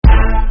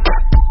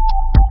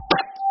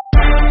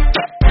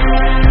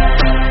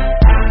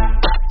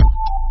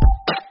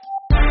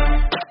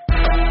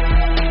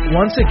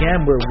Once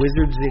again, we're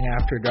wizardsing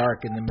after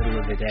dark in the middle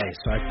of the day.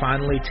 So I've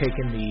finally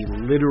taken the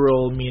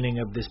literal meaning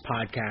of this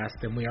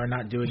podcast, and we are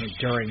not doing it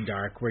during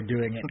dark. We're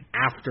doing it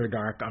after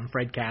dark. I'm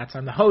Fred Katz.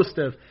 I'm the host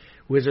of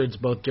Wizards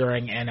both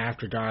during and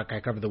after dark.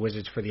 I cover the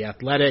Wizards for The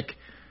Athletic.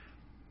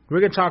 We're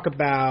going to talk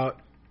about...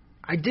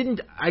 I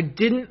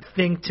didn't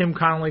think Tim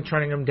Connolly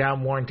turning him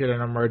down warranted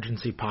an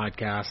emergency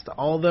podcast,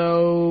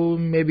 although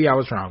maybe I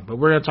was wrong. But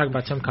we're going to talk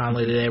about Tim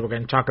Connolly today. We're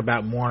going to talk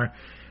about more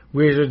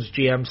Wizards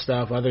GM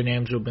stuff, other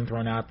names who have been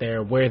thrown out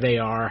there, where they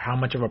are, how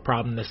much of a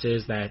problem this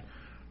is that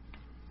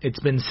it's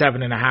been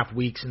 7.5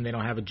 weeks and they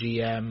don't have a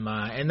GM.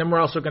 And then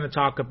we're also going to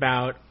talk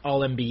about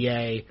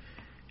All-NBA.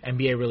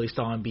 NBA released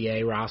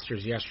All-NBA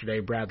rosters yesterday.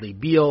 Bradley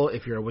Beal,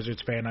 if you're a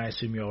Wizards fan, I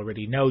assume you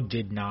already know,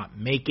 did not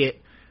make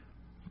it.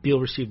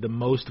 Beal received the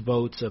most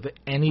votes of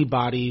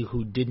anybody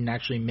who didn't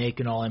actually make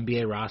an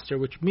All-NBA roster,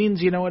 which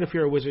means, you know what, if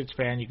you're a Wizards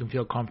fan, you can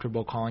feel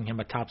comfortable calling him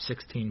a top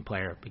 16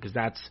 player because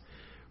that's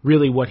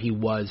really what he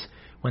was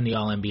when the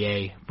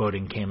All-NBA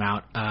voting came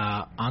out.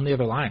 On the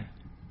other line,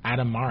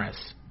 Adam Morris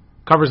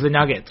covers the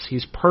Nuggets.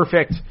 He's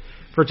perfect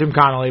for Tim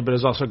Connolly, but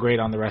is also great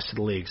on the rest of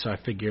the league. So I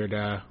figured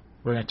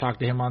we're going to talk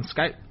to him on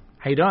Skype.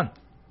 How you doing?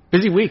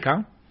 Busy week,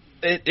 huh?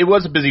 It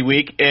was a busy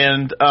week,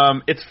 and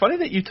it's funny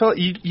that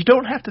you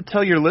don't have to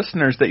tell your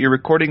listeners that you're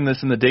recording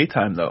this in the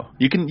daytime, though.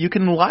 You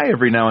can lie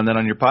every now and then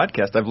on your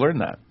podcast. I've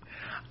learned that.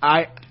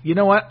 You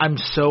know what? I'm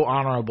so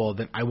honorable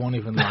that I won't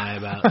even lie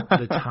about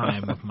the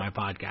time of my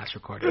podcast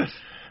recordings.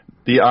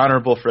 The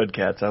honorable Fred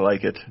Katz. I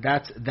like it.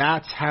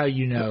 That's how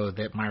you know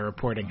that my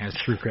reporting has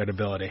true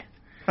credibility.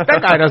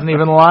 That guy doesn't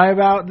even lie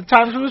about the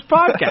times of his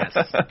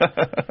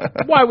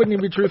podcasts. Why wouldn't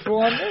he be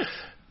truthful on this?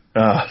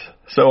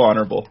 So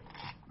honorable.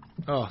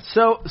 Oh,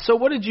 so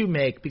what did you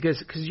make?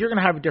 Because you're going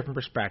to have a different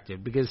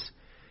perspective. Because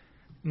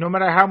no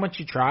matter how much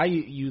you try,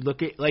 you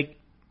look at, like,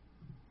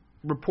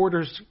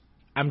 reporters,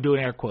 I'm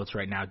doing air quotes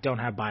right now, don't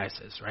have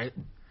biases, right?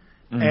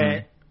 Mm-hmm.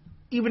 And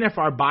even if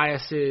our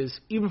biases,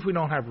 even if we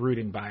don't have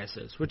rooting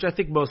biases, which I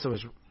think most of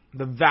us,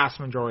 the vast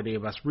majority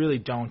of us really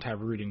don't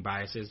have rooting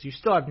biases, you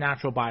still have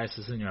natural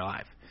biases in your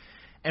life.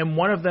 And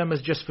one of them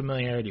is just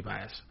familiarity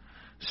bias.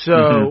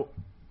 So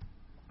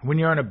when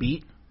you're on a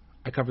beat,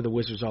 I cover the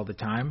Wizards all the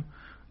time,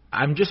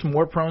 I'm just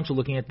more prone to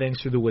looking at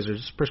things through the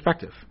Wizards'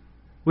 perspective,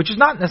 which is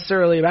not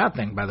necessarily a bad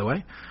thing, by the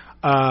way.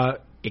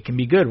 It can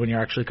be good when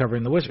you're actually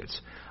covering the Wizards.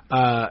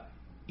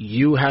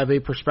 You have a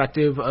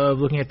perspective of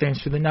looking at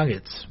things through the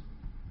Nuggets.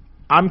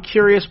 I'm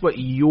curious what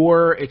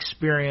your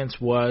experience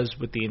was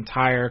with the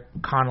entire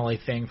Connolly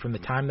thing from the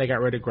time they got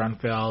rid of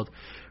Grunfeld,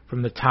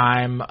 from the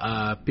time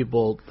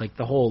people, like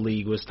the whole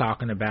league, was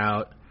talking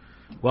about,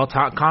 well,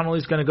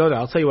 Connolly's going to go there.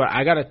 I'll tell you what,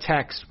 I got a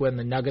text when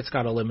the Nuggets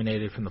got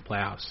eliminated from the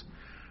playoffs.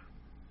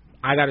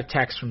 I got a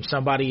text from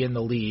somebody in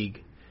the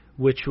league,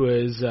 which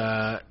was,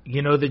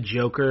 the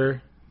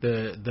Joker,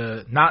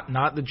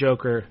 not the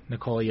Joker,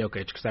 Nikola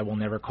Jokic, because I will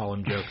never call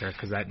him Joker,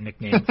 because that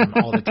nickname from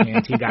all the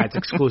TNT guys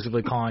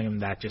exclusively calling him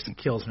that just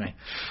kills me.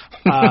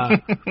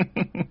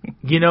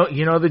 You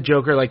know the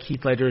Joker, like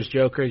Heath Ledger's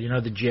Joker. You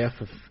know the GIF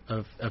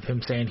of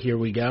him saying "Here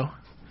we go."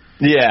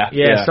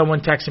 Yeah.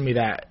 Someone texted me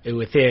that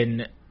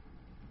within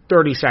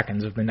 30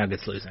 seconds of the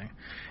Nuggets losing.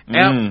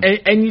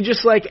 And you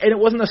just and it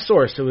wasn't a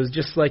source. It was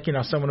just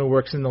someone who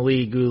works in the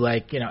league who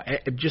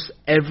just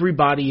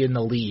everybody in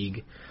the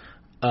league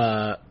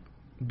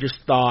just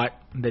thought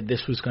that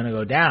this was going to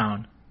go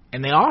down,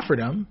 and they offered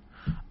him,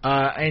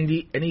 and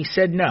he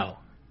said no.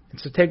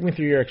 And so take me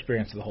through your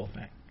experience of the whole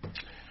thing.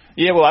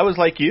 Yeah, well, I was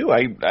like you.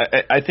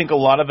 I think a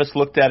lot of us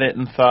looked at it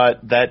and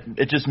thought that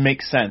it just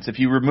makes sense. If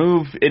you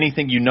remove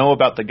anything you know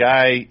about the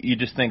guy, you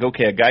just think,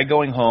 okay, a guy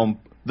going home.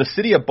 The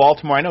city of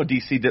Baltimore, I know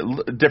D.C.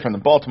 different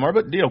than Baltimore,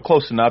 but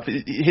close enough.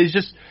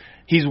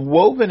 He's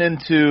woven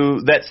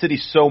into that city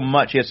so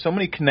much. He has so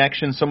many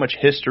connections, so much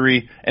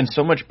history, and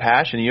so much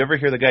passion. You ever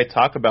hear the guy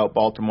talk about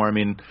Baltimore? I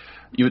mean,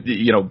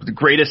 the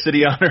greatest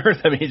city on earth.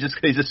 I mean, he's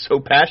just so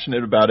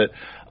passionate about it.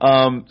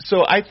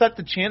 So I thought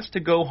the chance to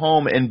go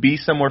home and be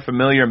somewhere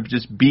familiar and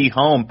just be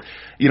home.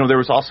 There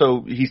was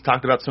also, he's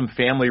talked about some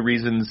family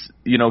reasons.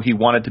 He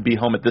wanted to be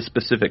home at this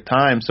specific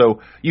time.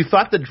 So you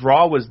thought the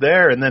draw was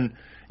there, and then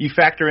you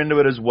factor into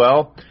it as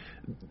well.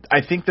 I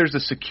think there's a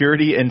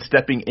security in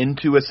stepping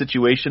into a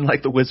situation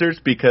like the Wizards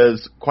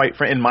because,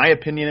 in my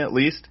opinion at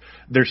least,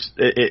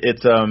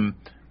 it's going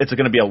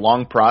to be a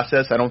long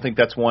process. I don't think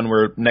that's one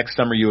where next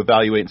summer you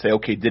evaluate and say,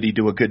 okay, did he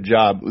do a good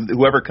job?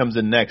 Whoever comes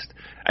in next,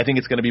 I think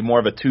it's going to be more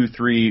of a 2,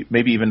 3,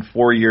 maybe even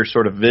 4-year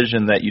sort of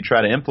vision that you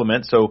try to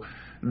implement. So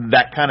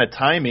that kind of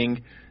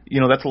timing,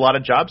 that's a lot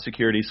of job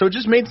security. So it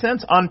just made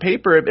sense on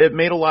paper. It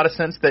made a lot of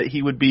sense that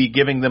he would be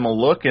giving them a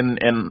look,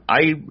 and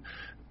I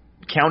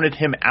counted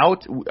him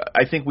out.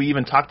 I think we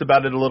even talked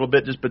about it a little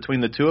bit just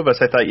between the two of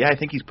us. I thought, I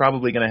think he's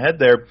probably going to head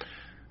there.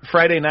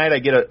 Friday night, I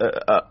get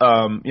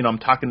I'm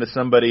talking to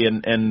somebody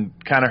and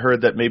kind of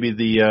heard that maybe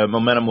the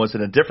momentum was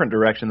in a different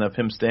direction of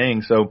him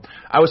staying. So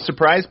I was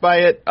surprised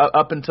by it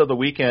up until the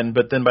weekend,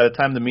 but then by the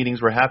time the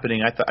meetings were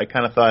happening, I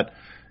kind of thought,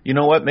 you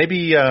know what,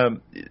 maybe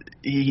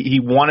he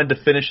wanted to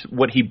finish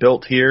what he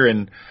built here,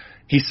 and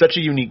he's such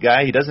a unique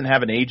guy. He doesn't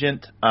have an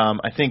agent.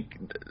 I think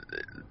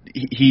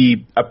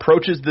he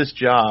approaches this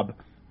job.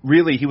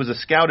 Really, he was a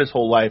scout his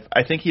whole life.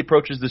 I think he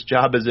approaches this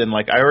job as in,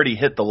 like, I already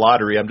hit the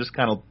lottery. I'm just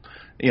kind of,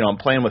 I'm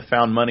playing with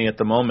found money at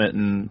the moment.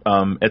 And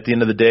at the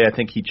end of the day, I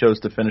think he chose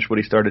to finish what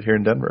he started here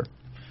in Denver.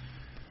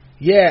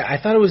 Yeah,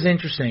 I thought it was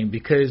interesting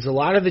because a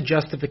lot of the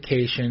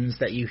justifications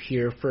that you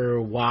hear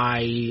for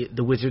why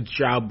the Wizards'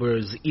 job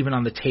was even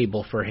on the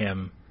table for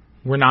him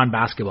were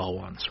non-basketball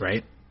ones,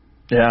 right?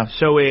 Yeah.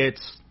 So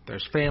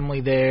there's family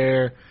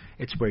there,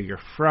 it's where you're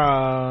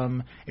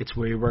from, it's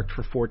where he worked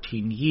for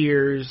 14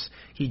 years.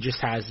 He just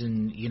has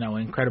an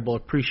incredible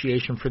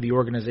appreciation for the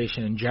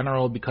organization in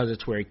general because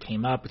it's where he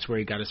came up, it's where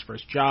he got his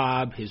first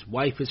job. His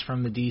wife is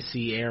from the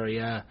D.C.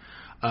 area.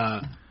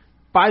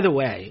 By the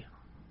way,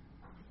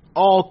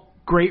 all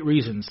great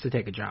reasons to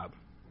take a job.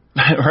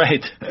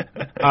 Right.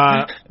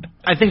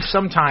 I think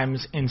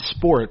sometimes in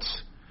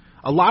sports,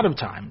 a lot of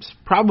times,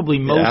 probably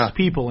most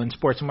people in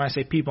sports, and when I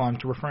say people, I'm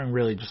referring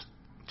really just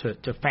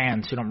to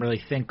fans who don't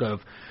really think of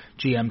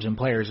GMs and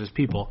players as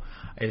people.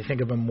 I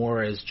think of them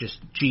more as just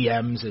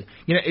GMs.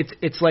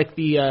 It's like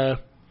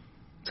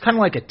it's kind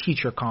of like a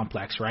teacher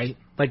complex, right?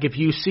 Like if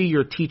you see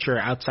your teacher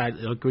outside,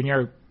 like when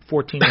you're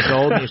 14 years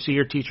old and you see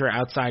your teacher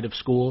outside of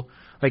school,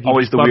 like you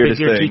always the bump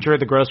weirdest into your thing. teacher at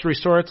the grocery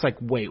store, it's like,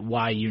 wait,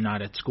 why are you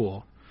not at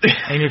school?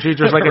 And your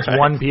teacher's like, it's Right.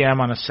 1 p.m.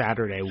 on a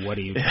Saturday. What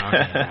are you talking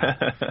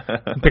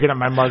about? I'm picking up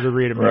my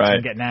margarita mix Right.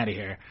 and getting out of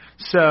here.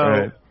 So,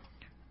 Right.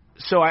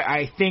 so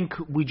I think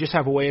we just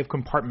have a way of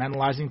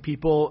compartmentalizing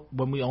people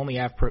when we only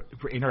have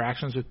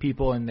interactions with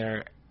people in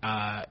their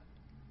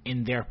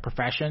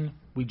profession.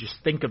 We just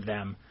think of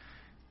them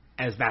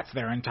as that's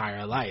their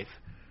entire life.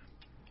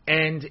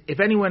 And if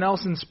anyone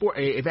else in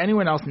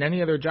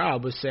any other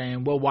job was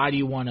saying, well, why do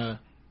you want to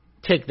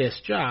take this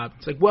job?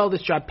 It's like, well,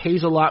 this job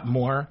pays a lot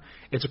more.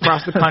 It's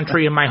across the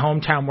country in my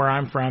hometown where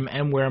I'm from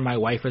and where my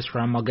wife is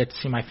from. I'll get to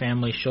see my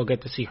family. She'll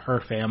get to see her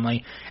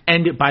family.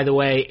 And by the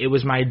way, it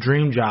was my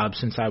dream job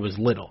since I was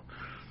little.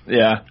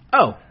 Yeah.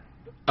 Oh,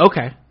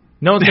 okay.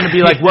 No one's going to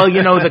be like, well,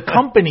 the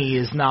company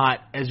is not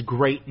as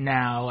great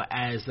now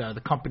as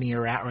the company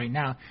you're at right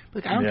now.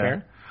 Like, I don't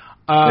care.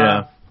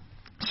 Yeah.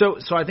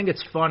 So I think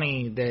it's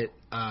funny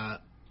that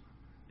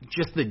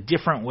just the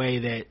different way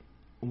that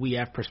we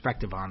have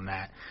perspective on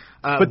that.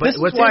 But this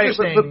is why,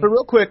 but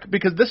real quick,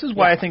 because this is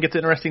why I think it's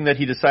interesting that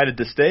he decided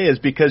to stay, is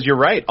because you're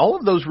right. All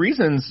of those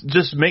reasons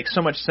just make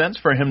so much sense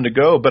for him to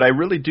go. But I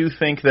really do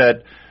think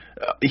that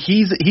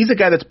he's a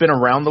guy that's been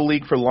around the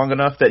league for long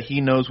enough that he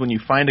knows when you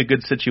find a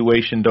good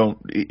situation, don't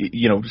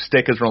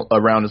stick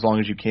around as long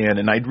as you can.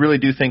 And I really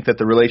do think that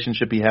the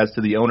relationship he has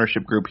to the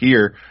ownership group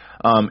here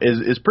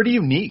is pretty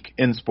unique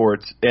in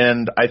sports.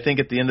 And I think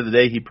at the end of the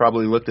day, he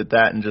probably looked at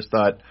that and just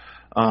thought,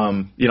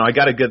 I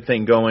got a good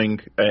thing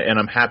going, and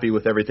I'm happy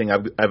with everything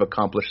I've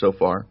accomplished so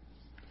far.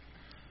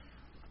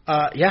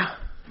 Yeah,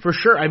 for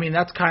sure. I mean,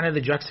 that's kind of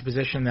the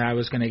juxtaposition that I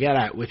was going to get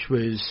at, which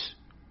was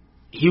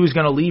he was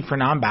going to leave for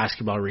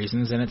non-basketball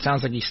reasons, and it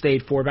sounds like he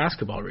stayed for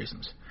basketball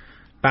reasons.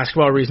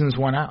 Basketball reasons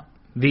won out.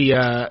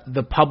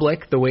 The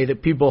public, the way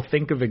that people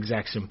think of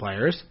execs and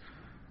players,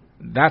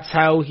 that's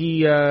how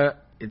he.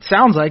 It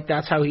sounds like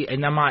that's how he.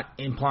 And I'm not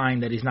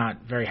implying that he's not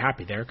very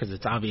happy there because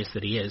it's obvious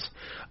that he is.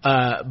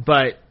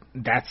 But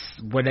that's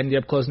what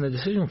ended up closing the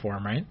decision for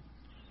him, right?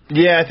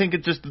 Yeah, I think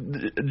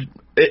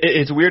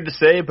it's weird to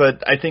say,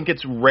 but I think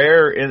it's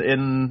rare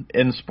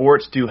in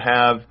sports to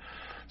have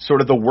sort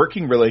of the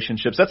working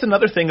relationships. That's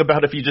another thing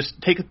about if you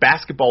just take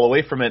basketball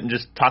away from it and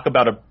just talk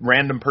about a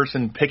random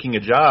person picking a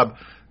job.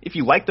 If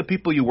you like the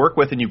people you work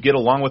with and you get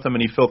along with them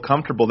and you feel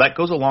comfortable, that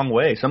goes a long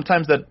way.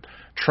 Sometimes that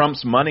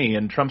trumps money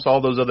and trumps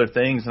all those other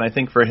things. And I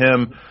think for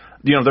him,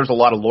 there's a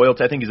lot of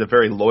loyalty. I think he's a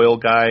very loyal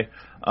guy,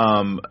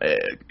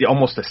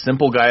 almost a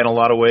simple guy in a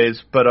lot of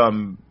ways. But,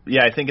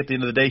 I think at the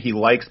end of the day, he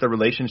likes the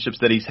relationships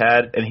that he's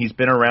had, and he's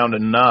been around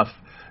enough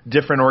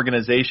different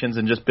organizations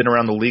and just been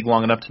around the league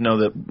long enough to know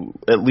that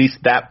at least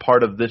that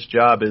part of this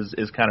job is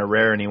kind of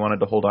rare, and he wanted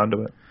to hold on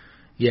to it.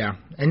 Yeah,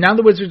 and now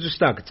the Wizards are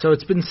stuck. So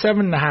it's been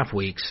 7.5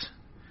 weeks.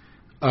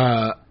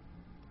 And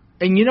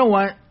you know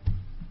what?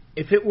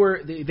 If it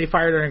were, they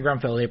fired Ernie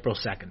Grunfeld April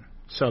 2nd,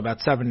 so about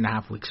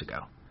 7.5 weeks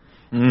ago.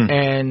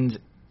 And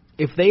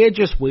if they had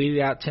just waited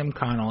out Tim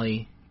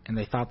Connolly and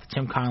they thought that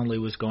Tim Connolly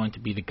was going to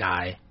be the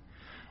guy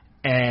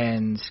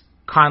and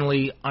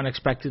Connolly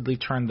unexpectedly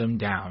turned them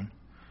down,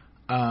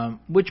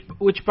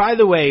 which by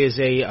the way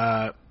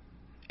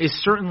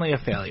is certainly a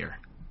failure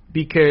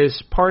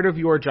because part of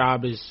your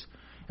job is,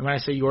 and when I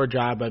say your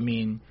job, I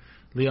mean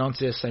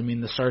Leonsis, I mean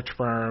the search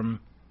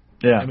firm,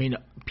 I mean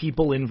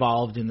people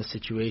involved in the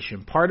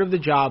situation. Part of the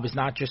job is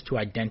not just to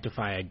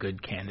identify a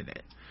good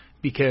candidate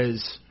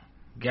because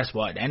guess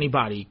what?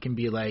 Anybody can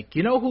be like,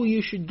 you know who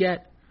you should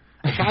get?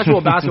 A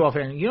casual basketball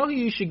fan. You know who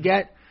you should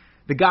get?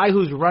 The guy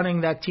who's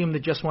running that team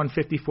that just won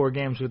 54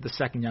 games with the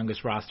second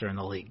youngest roster in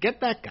the league.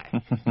 Get that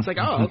guy. It's like,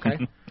 oh, okay.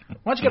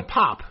 Why don't you get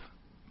Pop?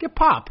 Get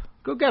Pop.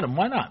 Go get him.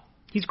 Why not?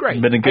 He's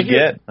great. Been a good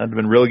get. That'd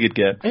been a really good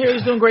get. I hear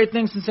he's doing great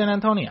things in San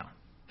Antonio.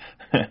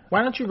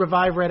 Why don't you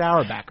revive Red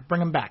Auerbach?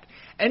 Bring him back.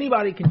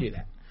 Anybody can do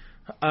that.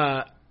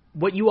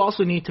 What you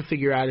also need to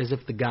figure out is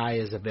if the guy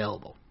is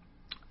available.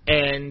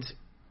 And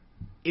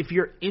if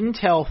your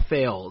intel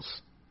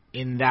fails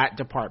in that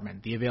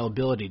department, the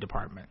availability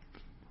department,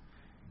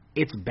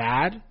 it's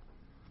bad,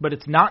 but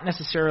it's not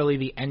necessarily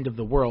the end of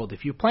the world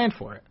if you plan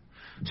for it.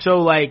 So,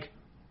 like,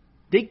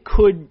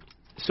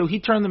 so he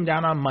turned them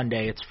down on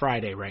Monday. It's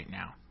Friday right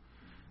now.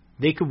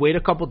 They could wait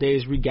a couple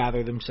days,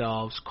 regather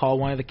themselves, call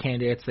one of the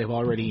candidates they've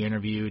already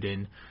interviewed,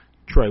 and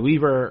Troy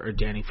Weaver or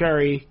Danny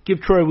Ferry,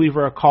 give Troy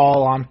Weaver a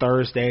call on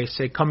Thursday,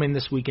 say, come in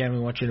this weekend, we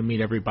want you to meet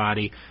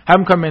everybody. Have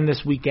him come in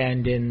this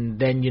weekend, and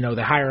then,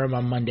 they hire him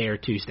on Monday or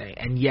Tuesday.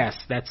 And yes,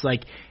 that's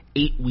like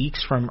 8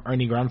 weeks from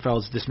Ernie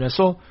Grunfeld's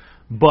dismissal,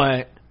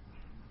 but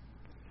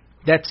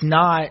that's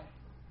not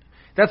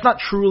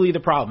truly the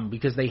problem,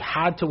 because they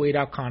had to wait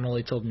out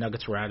Connolly till the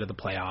Nuggets were out of the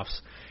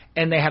playoffs,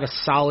 and they had a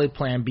solid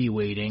Plan B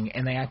waiting,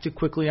 and they acted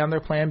quickly on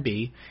their Plan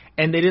B,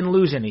 and they didn't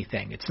lose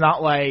anything. It's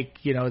not like,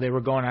 they were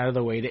going out of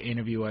their way to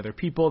interview other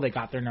people. They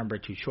got their number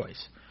 2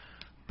 choice.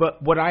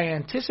 But what I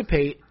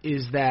anticipate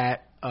is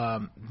that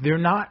they're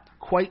not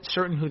quite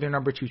certain who their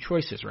number 2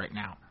 choice is right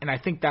now, and I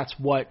think that's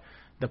what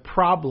the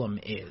problem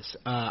is.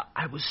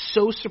 I was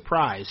so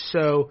surprised.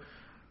 So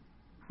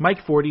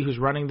Mike Forty, who's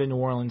running the New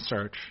Orleans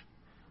search,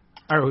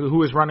 or who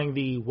was running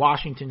the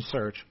Washington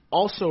search,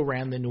 also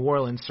ran the New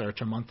Orleans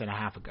search a month and a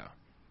half ago.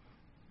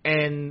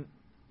 And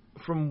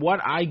from what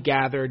I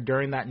gathered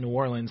during that New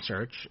Orleans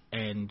search,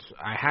 and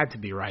I had to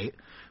be right,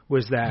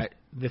 was that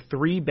the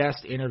 3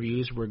 best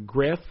interviews were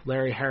Griff,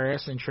 Larry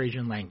Harris, and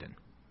Trajan Langdon.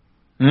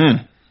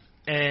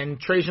 And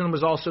Trajan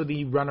was also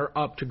the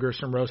runner-up to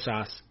Gerson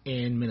Rosas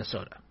in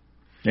Minnesota.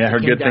 Yeah, I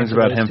heard good things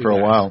about him for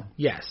a while.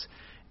 Yes.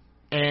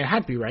 And it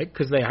had to be right,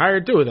 because they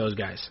hired 2 of those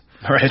guys.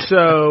 Right.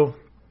 So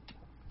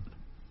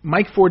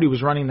Mike Forty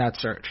was running that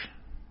search.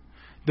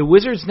 The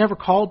Wizards never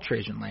called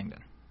Trajan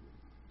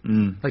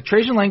Langdon. Like,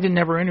 Trajan Langdon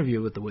never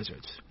interviewed with the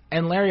Wizards.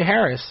 And Larry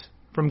Harris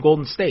from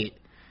Golden State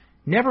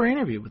never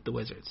interviewed with the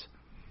Wizards.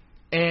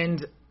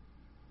 And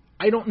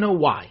I don't know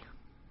why.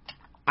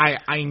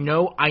 I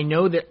know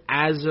that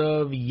as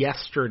of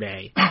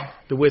yesterday,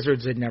 the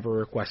Wizards had never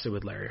requested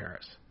with Larry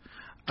Harris.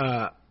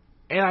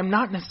 And I'm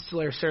not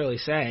necessarily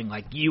saying,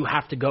 like, you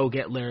have to go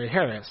get Larry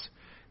Harris.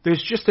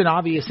 There's just an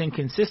obvious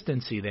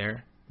inconsistency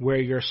there, where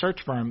your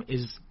search firm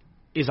is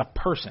a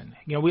person.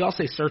 We all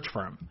say search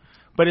firm,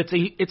 but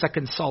it's a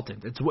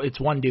consultant. It's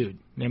one dude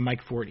named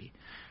Mike Forty.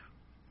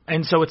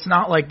 And so it's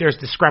not like there's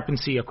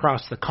discrepancy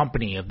across the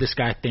company of this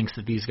guy thinks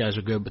that these guys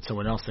are good, but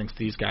someone else thinks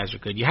these guys are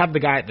good. You have the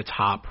guy at the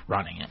top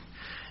running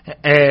it.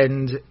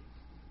 And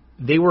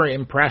they were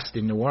impressed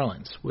in New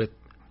Orleans with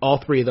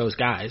all 3 of those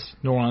guys.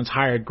 New Orleans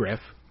hired Griff.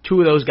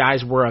 2 of those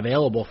guys were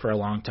available for a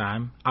long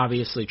time.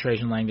 Obviously,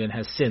 Trajan Langdon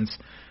has since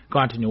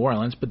gone to New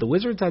Orleans, but the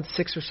Wizards had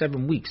 6 or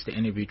 7 weeks to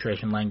interview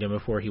Trajan Langdon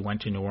before he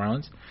went to New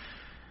Orleans.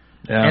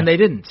 Yeah. And they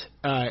didn't.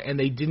 And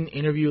they didn't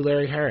interview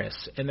Larry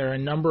Harris. And there are a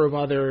number of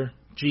other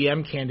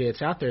GM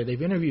candidates out there.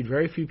 They've interviewed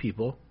very few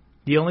people.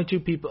 The only 3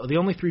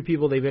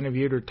 people they've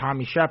interviewed are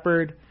Tommy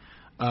Shepard,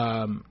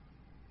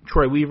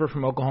 Troy Weaver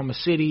from Oklahoma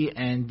City,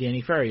 and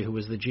Danny Ferry, who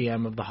was the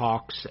GM of the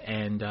Hawks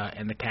and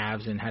the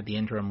Cavs and had the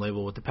interim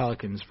label with the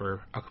Pelicans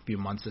for a few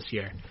months this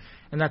year.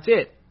 And that's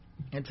it.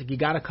 It's like you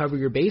got to cover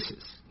your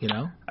bases,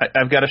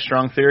 I've got a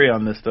strong theory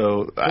on this,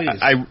 though.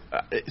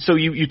 So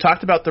you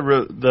talked about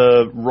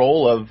the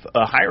role of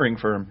a hiring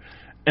firm,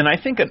 and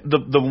I think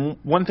the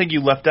one thing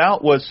you left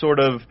out was sort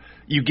of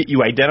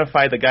you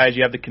identify the guys,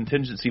 you have the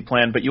contingency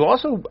plan, but you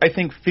also, I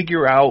think,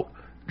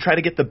 try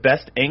to get the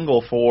best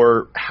angle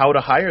for how to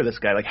hire this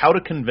guy, like how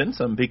to convince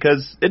him,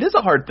 because it is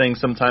a hard thing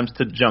sometimes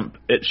to jump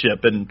at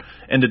ship and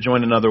to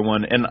join another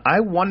one. And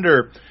I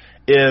wonder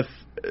if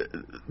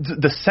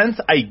the sense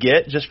I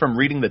get just from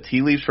reading the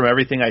tea leaves from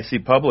everything I see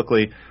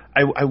publicly,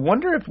 I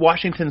wonder if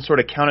Washington sort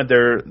of counted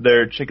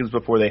their chickens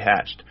before they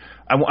hatched.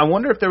 I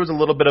wonder if there was a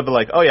little bit of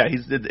like, oh yeah,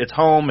 it's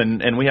home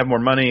and we have more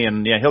money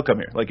and yeah, he'll come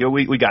here. Like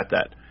we got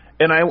that.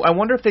 And I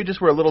wonder if they just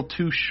were a little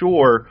too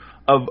sure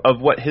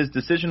of what his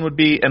decision would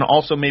be, and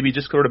also maybe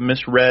just sort of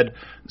misread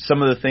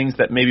some of the things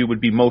that maybe would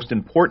be most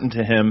important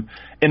to him.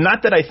 And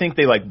not that I think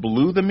they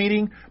blew the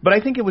meeting, but I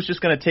think it was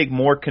just going to take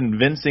more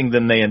convincing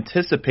than they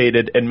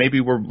anticipated, and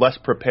maybe were less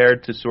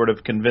prepared to sort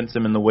of convince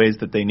him in the ways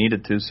that they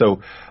needed to.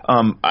 So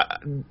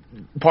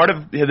part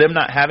of them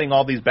not having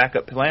all these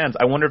backup plans,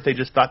 I wonder if they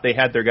just thought they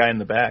had their guy in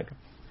the bag.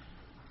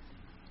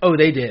 Oh,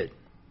 they did.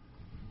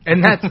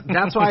 And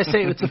that's why I say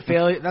it's a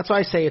failure. That's why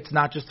I say it's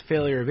not just a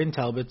failure of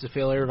intel, but it's a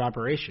failure of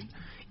operation.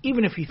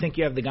 Even if you think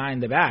you have the guy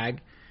in the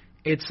bag,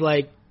 it's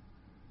like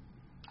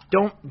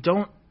don't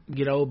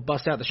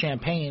bust out the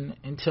champagne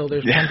until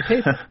there's pen to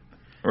paper.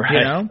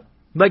 Right.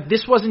 Like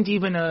this wasn't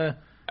even a.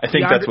 I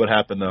think that's what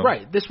happened though.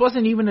 Right. This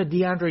wasn't even a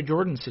DeAndre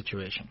Jordan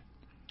situation.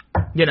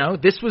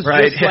 This was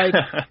right. just like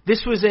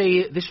this was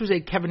a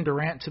Kevin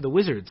Durant to the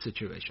Wizards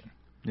situation.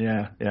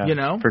 Yeah, you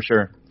know, for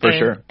sure.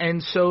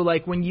 And so,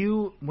 like, when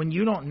you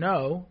don't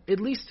know, at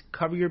least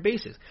cover your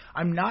bases.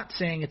 I'm not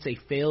saying it's a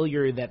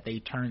failure that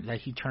he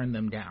turned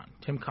them down.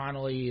 Tim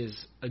Connolly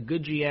is a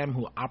good GM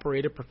who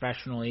operated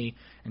professionally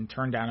and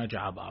turned down a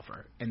job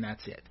offer, and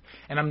that's it.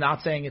 And I'm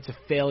not saying it's a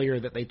failure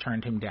that they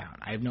turned him down.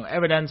 I have no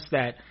evidence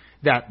that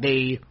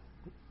they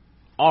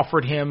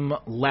offered him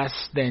less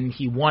than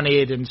he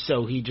wanted, and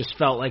so he just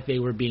felt like they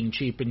were being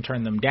cheap and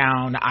turned them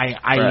down.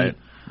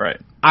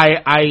 Right.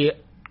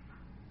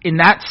 In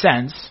that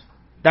sense,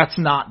 that's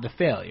not the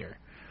failure.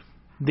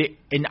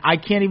 And I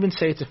can't even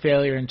say it's a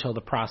failure until the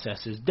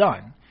process is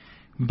done.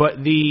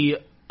 But the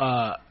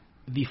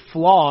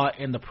flaw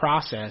in the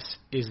process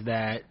is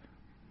that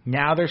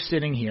now they're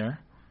sitting here.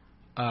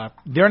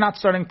 They're not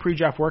starting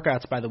pre-draft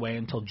workouts, by the way,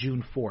 until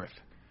June 4th.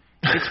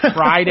 It's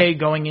Friday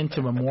going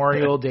into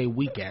Memorial Day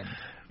weekend.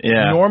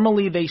 Yeah.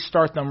 Normally they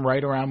start them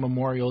right around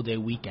Memorial Day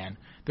weekend.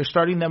 They're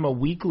starting them a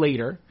week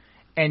later,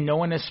 and no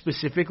one has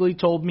specifically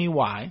told me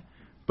why.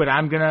 But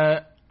I'm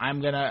gonna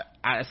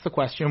ask the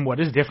question: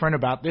 what is different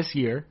about this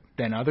year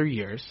than other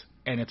years?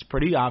 And it's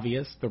pretty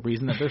obvious. The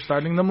reason that they're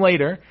starting them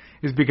later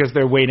is because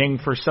they're waiting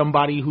for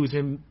somebody who's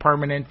in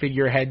permanent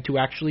figurehead to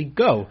actually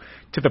go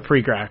to the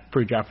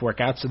pre-draft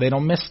workout so they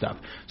don't miss stuff.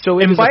 So,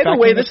 and by the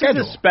way, this is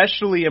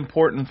especially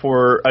important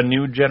for a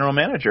new general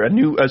manager,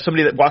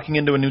 somebody that walking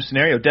into a new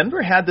scenario.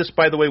 Denver had this,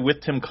 by the way,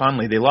 with Tim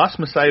Connolly. They lost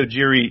Masai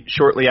Ujiri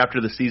shortly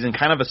after the season,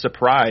 kind of a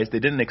surprise. They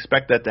didn't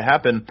expect that to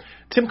happen.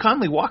 Tim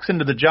Connolly walks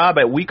into the job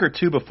a week or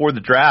two before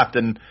the draft,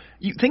 and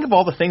you think of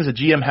all the things a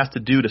GM has to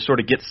do to sort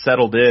of get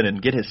settled in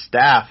and get his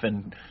staff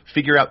and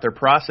figure out their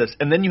process,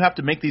 and then you have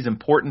to make these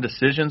important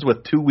decisions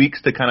with 2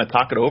 weeks to kind of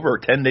talk it over or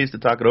 10 days to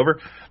talk it over.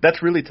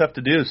 That's really tough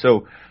to do.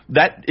 So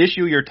that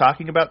issue you're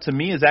talking about, to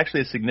me, is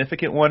actually a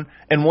significant one,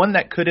 and one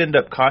that could end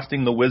up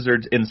costing the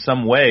Wizards in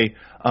some way,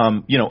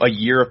 a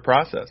year of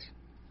process.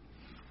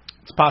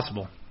 It's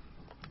possible.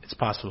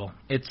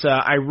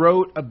 I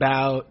wrote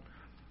about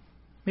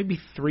maybe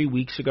 3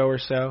 weeks ago or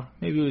so,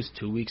 maybe it was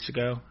 2 weeks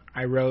ago,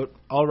 I wrote,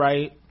 all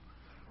right,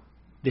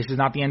 this is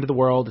not the end of the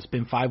world. It's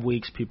been 5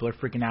 weeks. People are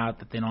freaking out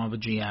that they don't have a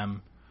GM.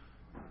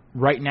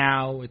 Right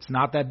now, it's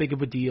not that big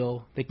of a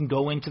deal. They can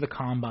go into the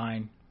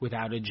Combine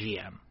without a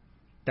GM.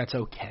 That's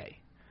okay.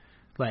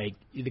 Like,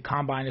 the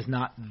Combine is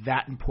not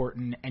that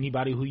important.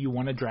 Anybody who you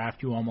want to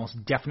draft, you almost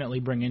definitely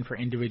bring in for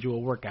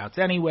individual workouts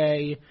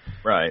anyway.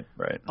 Right.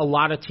 A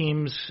lot of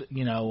teams,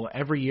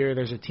 every year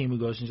there's a team who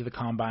goes into the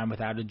Combine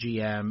without a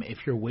GM. If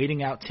you're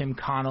waiting out Tim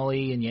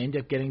Connolly and you end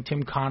up getting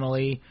Tim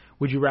Connolly,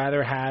 would you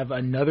rather have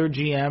another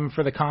GM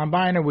for the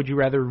Combine, or would you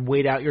rather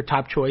wait out your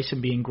top choice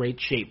and be in great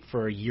shape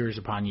for years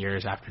upon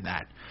years after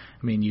that?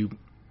 I mean,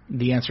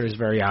 the answer is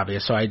very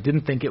obvious, so I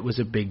didn't think it was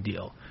a big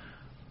deal.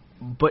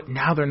 But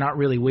now they're not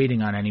really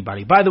waiting on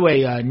anybody. By the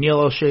way,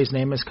 Neil O'Shea's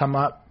name has come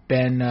up.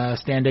 Ben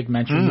Standig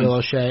mentioned Neil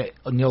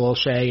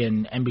O'Shea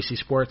in NBC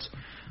Sports.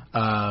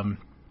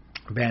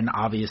 Ben,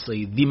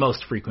 obviously, the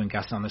most frequent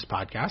guest on this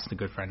podcast, a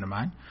good friend of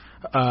mine.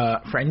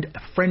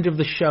 Friend of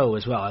the show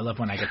as well. I love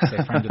when I get to say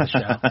friend of the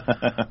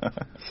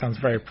show. Sounds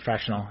very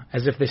professional.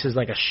 As if this is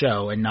like a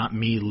show and not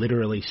me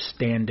literally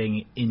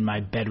standing in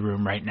my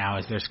bedroom right now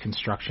as there's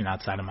construction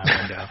outside of my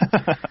window.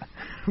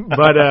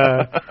 But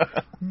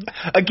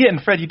again,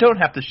 Fred, you don't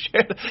have to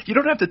share. You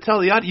don't have to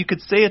tell the audience. You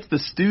could say it's the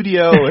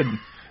studio and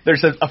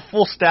there's a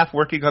full staff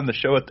working on the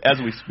show as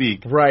we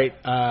speak. Right.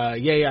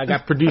 Yeah. I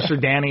got producer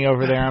Danny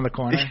over there on the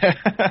corner.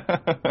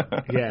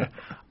 Yeah.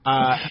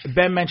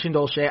 Ben mentioned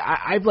O'Shea.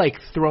 I've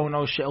thrown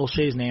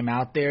O'Shea's name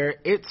out there.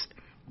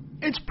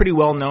 It's pretty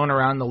well known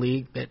around the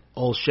league that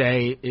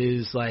O'Shea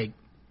is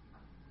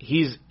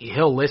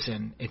he'll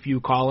listen if you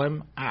call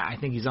him. I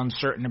think he's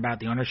uncertain about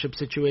the ownership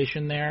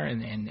situation there,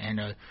 and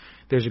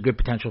there's a good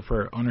potential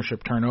for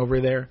ownership turnover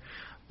there.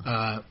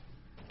 And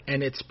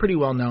it's pretty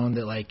well known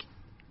that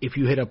if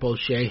you hit up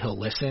O'Shea, he'll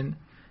listen.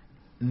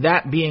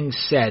 That being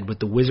said, with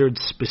the Wizards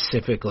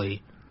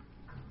specifically,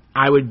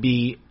 I would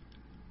be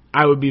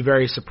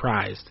very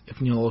surprised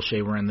if Neil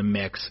O'Shea were in the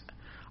mix.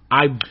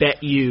 I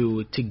bet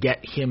you to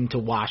get him to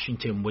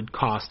Washington would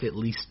cost at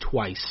least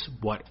twice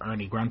what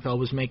Ernie Grunfeld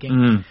was making.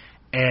 Mm.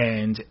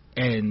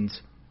 And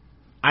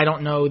I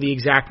don't know the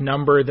exact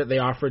number that they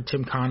offered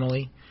Tim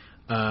Connolly.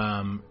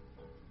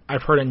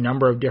 I've heard a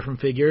number of different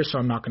figures, so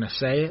I'm not going to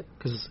say it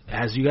because,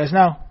 as you guys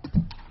know,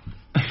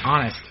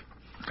 honest.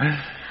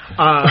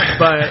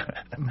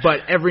 But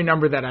every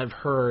number that I've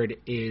heard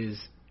is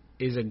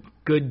a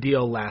good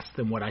deal less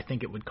than what I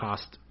think it would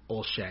cost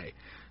O'Shea.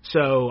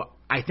 So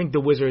I think the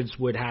Wizards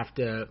would have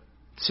to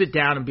sit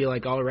down and be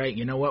like, all right,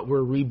 you know what,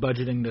 we're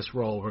rebudgeting this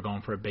role. We're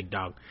going for a big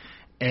dog.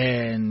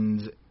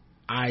 And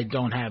I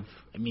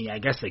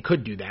guess they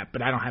could do that,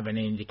 but I don't have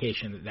any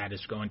indication that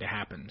is going to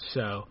happen.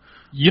 So,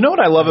 you know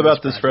what I love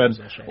about this, Fred?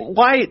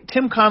 Why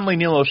Tim Connolly,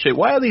 Neil O'Shea?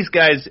 Why are these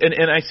guys?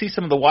 And I see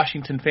some of the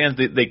Washington fans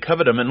they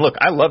covet him. And look,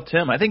 I love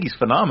Tim. I think he's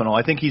phenomenal.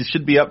 I think he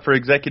should be up for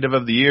Executive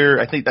of the Year.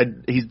 I think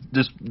he's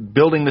just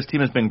building this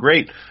team has been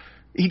great.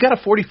 He got a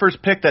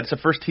 41st pick that's a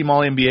first-team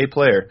All-NBA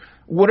player.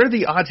 What are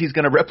the odds he's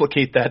going to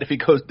replicate that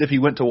if he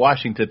went to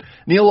Washington?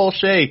 Neil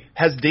Olshey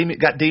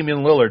got Damian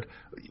Lillard.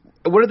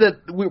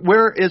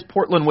 Where is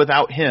Portland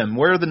without him?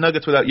 Where are the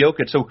Nuggets without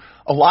Jokic? So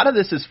a lot of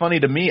this is funny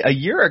to me. A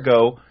year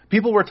ago,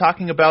 people were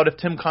talking about if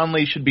Tim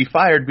Connelly should be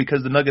fired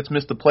because the Nuggets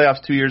missed the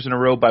playoffs 2 years in a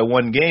row by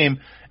one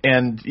game,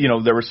 and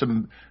there were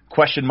some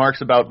question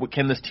marks about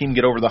can this team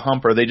get over the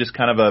hump, or are they just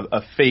kind of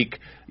a fake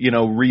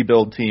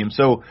rebuild team?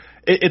 So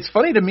it's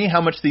funny to me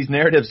how much these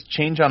narratives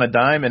change on a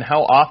dime, and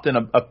how often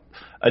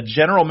a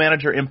general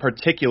manager in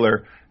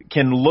particular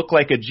can look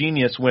like a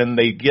genius when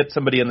they get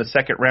somebody in the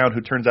second round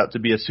who turns out to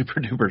be a super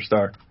duper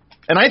star.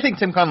 And I think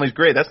Tim Connelly's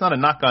great. That's not a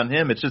knock on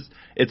him.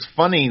 It's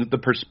funny the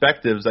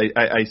perspectives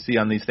I see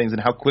on these things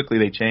and how quickly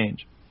they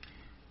change.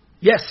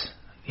 Yes.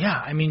 Yeah,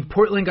 I mean,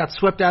 Portland got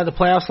swept out of the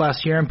playoffs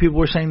last year, and people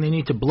were saying they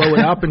need to blow it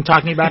up and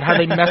talking about how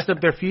they messed up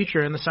their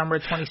future in the summer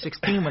of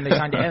 2016 when they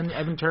signed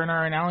Evan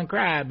Turner and Alan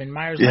Crabb and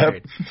Myers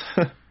Leonard.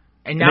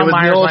 And now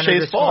Myers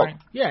Leonard is scoring.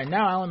 Yeah,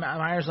 now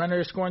Myers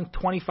Leonard is scoring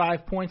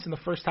 25 points in the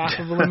first half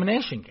of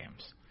elimination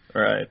games.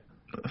 Right.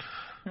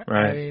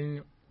 I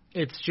mean,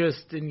 it's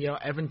just,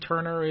 Evan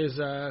Turner is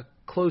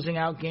closing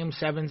out Game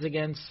 7s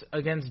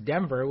against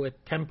Denver with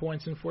 10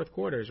 points in fourth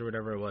quarters or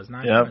whatever it was.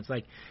 9 points.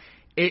 Like,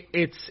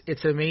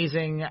 it's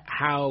amazing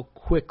how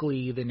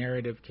quickly the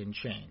narrative can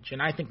change.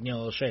 And I think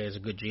Neil Olshey is a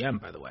good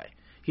GM, by the way.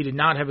 He did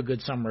not have a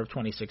good summer of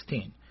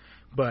 2016.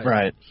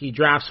 But he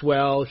drafts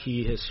well.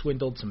 He has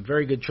swindled some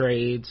very good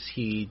trades.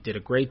 He did a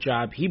great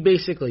job. He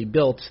basically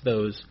built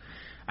those.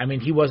 I mean,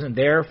 he wasn't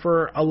there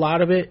for a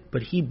lot of it,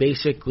 but he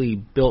basically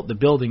built the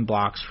building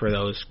blocks for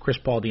those Chris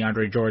Paul,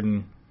 DeAndre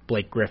Jordan,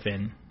 Blake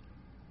Griffin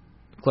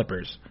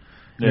Clippers.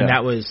 Yeah. And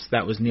that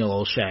was Neil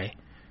Olshey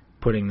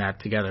putting that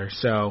together.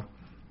 So,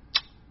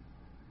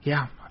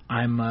 yeah,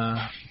 I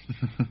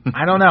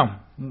don't know.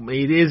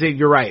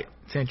 You're right.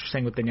 It's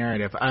interesting with the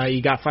narrative.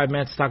 You got 5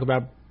 minutes to talk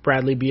about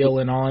Bradley Beal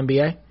and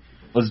All-NBA?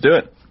 Let's do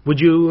it.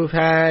 Would you have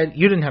had?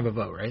 You didn't have a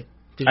vote, right?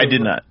 I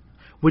did not.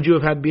 Would you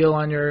have had Beal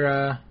on your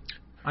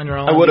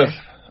All-NBA?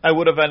 I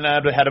would have, and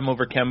I'd have had him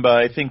over Kemba.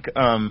 I think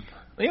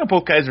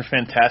both guys are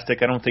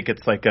fantastic. I don't think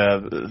it's like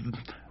a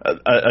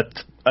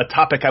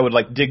topic I would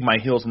like dig my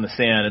heels in the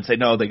sand and say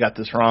no, they got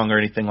this wrong or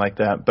anything like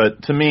that.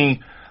 But to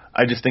me,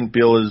 I just think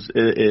Beal is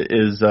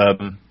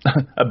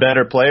a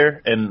better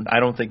player, and I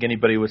don't think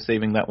anybody was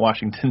saving that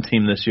Washington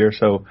team this year.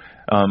 So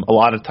a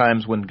lot of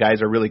times when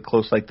guys are really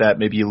close like that,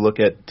 maybe you look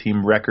at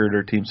team record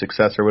or team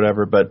success or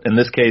whatever. But in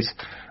this case,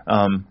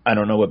 I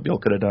don't know what Beal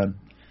could have done.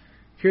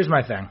 Here's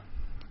my thing.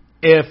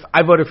 If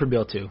I voted for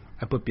Beal too,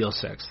 I put Beal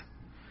 6th.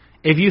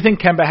 If you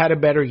think Kemba had a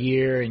better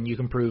year and you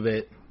can prove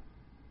it,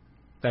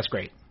 that's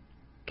great.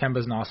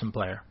 Kemba's an awesome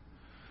player.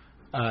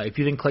 If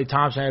you think Klay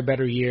Thompson had a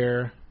better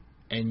year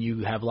and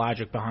you have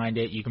logic behind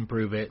it, you can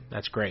prove it,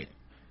 that's great.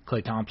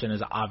 Klay Thompson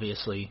is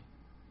obviously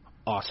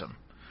awesome.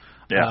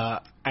 Yeah.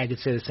 I could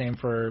say the same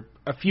for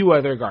a few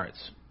other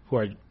guards who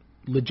are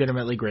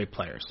legitimately great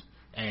players,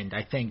 and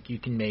I think you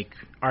can make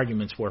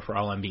arguments for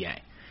All-NBA.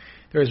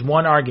 There is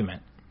one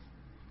argument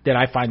that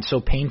I find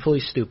so painfully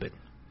stupid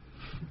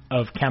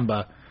of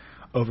Kemba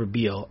over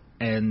Beal,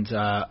 and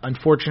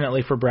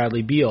unfortunately for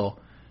Bradley Beal,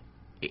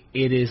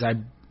 it is,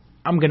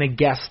 I'm going to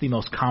guess, the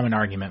most common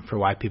argument for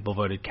why people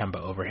voted Kemba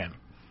over him,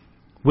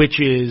 which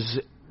is,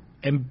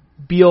 and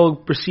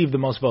Beal received the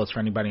most votes for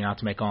anybody not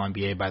to make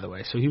All-NBA, by the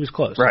way, so he was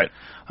close. Right.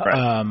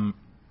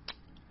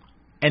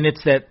 And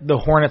it's that the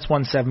Hornets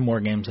won 7 more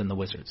games than the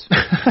Wizards.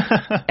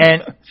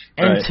 and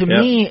to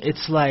me,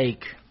 it's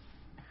like,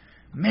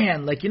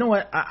 man, like, you know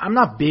what? I'm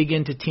not big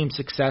into team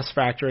success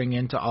factoring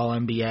into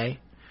All-NBA.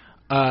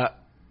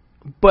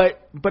 But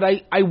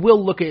I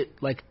will look at,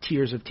 like,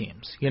 tiers of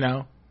teams, you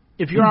know?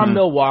 If you're on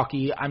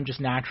Milwaukee, I'm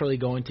just naturally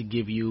going to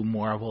give you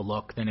more of a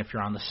look than if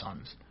you're on the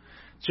Suns.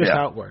 It's just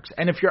how it works.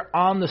 And if you're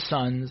on the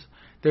Suns,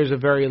 there's a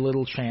very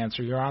little chance,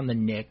 or you're on the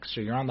Knicks,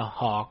 or you're on the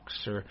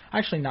Hawks, or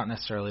actually not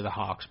necessarily the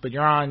Hawks, but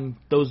you're on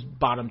those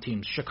bottom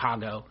teams,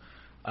 Chicago.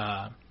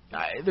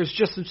 There's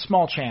just a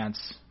small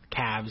chance,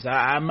 Cavs.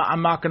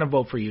 I'm not going to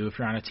vote for you if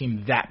you're on a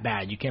team that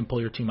bad. You can't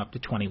pull your team up to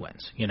 20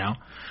 wins, you know?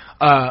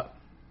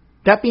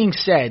 That being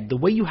said, the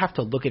way you have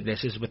to look at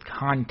this is with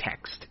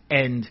context,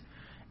 and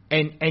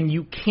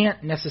you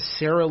can't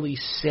necessarily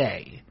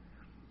say,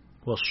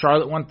 well,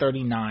 Charlotte won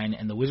 39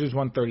 and the Wizards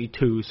won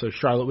 32, so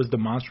Charlotte was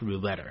demonstrably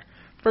better.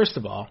 First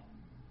of all,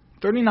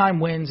 39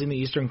 wins in the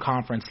Eastern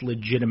Conference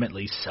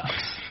legitimately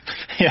sucks.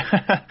 Yeah.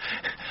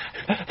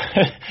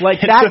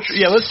 Like that.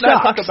 Let's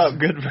not talk about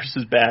good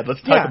versus bad.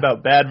 Let's talk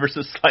about bad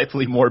versus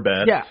slightly more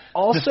bad. Yeah.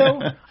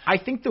 Also, I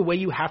think the way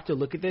you have to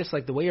look at this,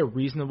 like the way a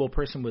reasonable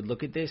person would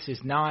look at this,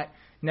 is not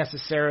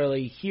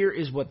necessarily here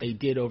is what they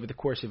did over the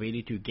course of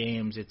 82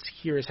 games. It's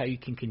here is how you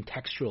can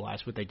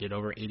contextualize what they did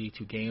over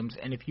 82 games.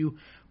 And if you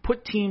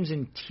put teams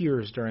in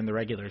tiers during the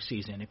regular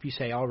season, if you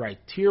say, all right,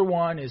 tier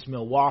 1 is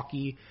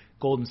Milwaukee,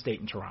 Golden State,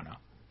 and Toronto.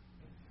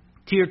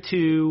 Tier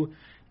 2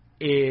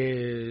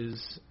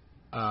 is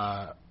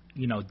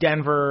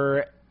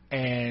Denver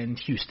and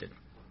Houston,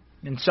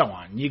 and so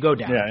on. You go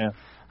down.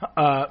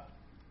 Yeah.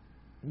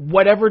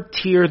 whatever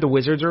tier the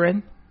Wizards are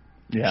in,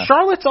 Yeah.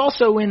 Charlotte's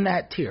also in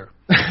that tier.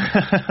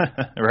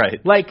 Right.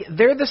 Like,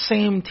 they're the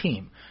same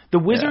team. The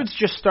Wizards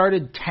just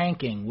started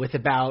tanking with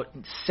about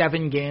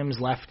 7 games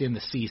left in the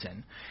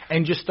season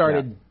and just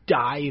started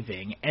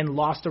diving and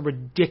lost a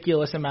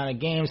ridiculous amount of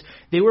games.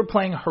 They were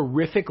playing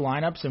horrific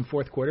lineups in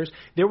fourth quarters.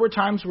 There were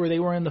times where they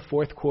were in the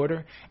fourth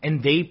quarter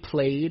and they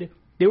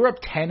were up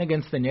 10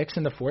 against the Knicks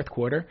in the fourth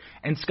quarter,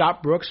 and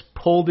Scott Brooks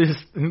pulled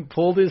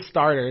his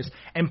starters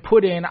and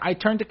put in. I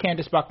turned to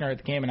Candace Buckner at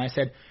the game and I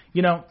said,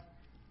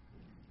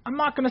 I'm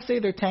not going to say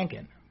they're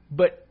tanking,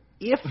 but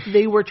if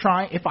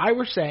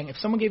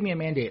someone gave me a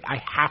mandate,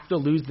 I have to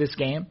lose this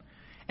game,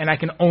 and I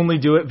can only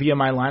do it via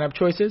my lineup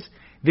choices,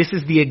 this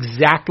is the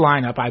exact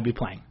lineup I'd be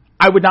playing.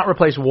 I would not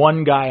replace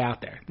one guy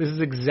out there. This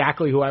is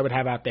exactly who I would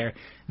have out there.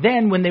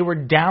 Then when they were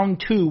down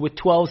 2 with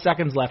 12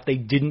 seconds left, they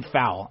didn't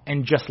foul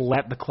and just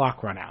let the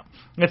clock run out.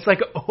 It's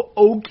like,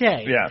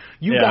 okay,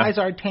 you guys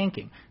are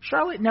tanking.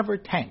 Charlotte never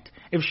tanked.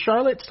 If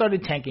Charlotte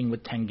started tanking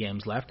with 10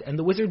 games left and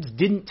the Wizards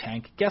didn't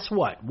tank, guess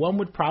what? One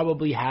would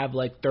probably have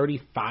like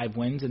 35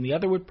 wins and the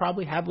other would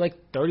probably have like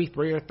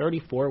 33 or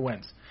 34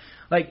 wins.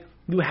 Like,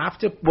 you have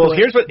to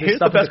here's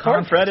the best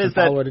part, Fred, is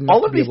that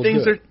all of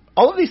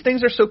these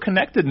things are so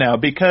connected now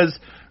because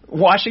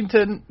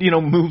Washington,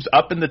 moves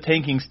up in the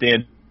tanking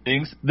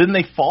standings, then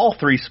they fall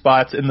 3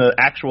 spots in the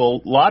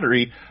actual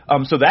lottery,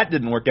 so that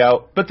didn't work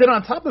out. But then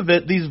on top of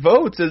it, these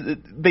votes,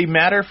 they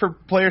matter for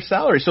player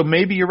salary. So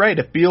maybe you're right.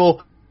 If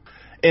Beal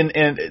and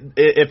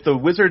if the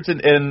Wizards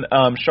and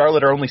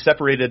Charlotte are only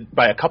separated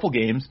by a couple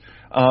games,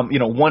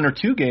 1 or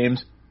 2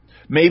 games,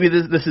 maybe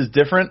this is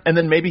different, and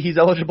then maybe he's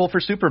eligible for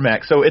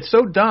Supermax. So it's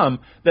so dumb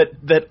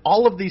that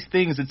all of these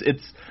things,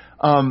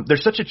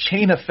 there's such a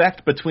chain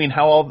effect between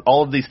how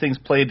all of these things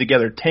played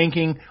together.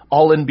 Tanking,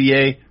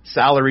 All-NBA,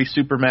 salary,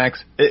 Supermax.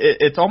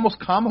 It's almost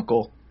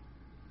comical.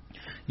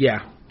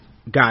 Yeah.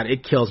 God,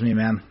 it kills me,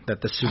 man,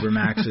 that the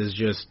Supermax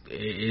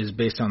is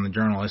based on the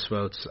journalist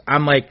votes.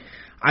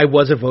 I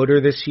was a voter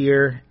this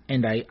year,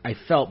 and I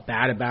felt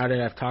bad about it.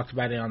 I've talked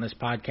about it on this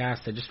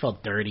podcast. I just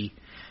felt dirty.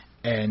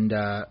 And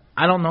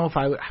I don't know if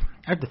I would.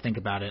 I have to think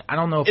about it. I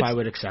don't know if I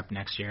would accept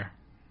next year.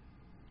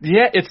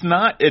 Yeah, it's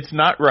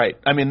not right.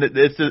 I mean,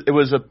 it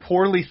was a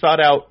poorly thought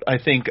out, I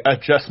think,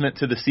 adjustment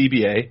to the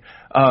CBA.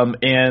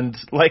 And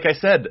like I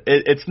said,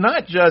 it's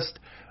not just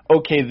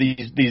okay.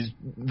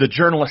 The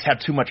journalists have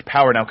too much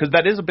power now, because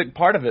that is a big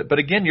part of it. But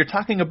again, you're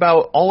talking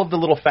about all of the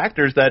little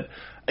factors that.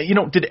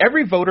 Did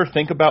every voter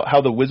think about how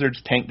the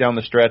Wizards tanked down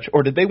the stretch,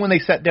 or did they, when they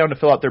sat down to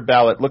fill out their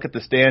ballot, look at the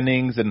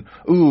standings and,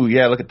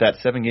 look at that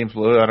 7 games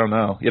below, I don't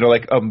know.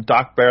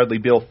 Doc Bradley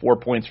Beal 4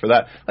 points for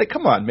that. Like,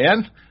 come on,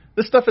 man.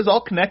 This stuff is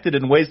all connected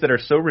in ways that are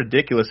so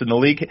ridiculous in the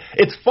league.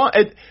 It's fun.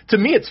 To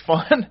me, it's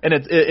fun, and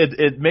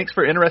it makes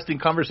for interesting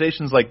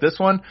conversations like this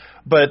one,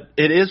 but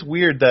it is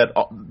weird that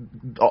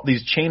all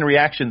these chain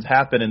reactions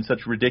happen in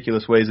such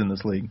ridiculous ways in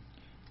this league.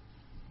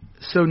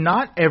 So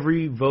not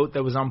every vote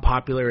that was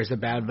unpopular is a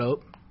bad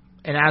vote.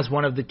 And as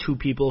one of the 2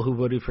 people who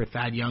voted for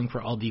Thad Young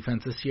for all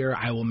defense this year,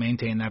 I will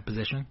maintain that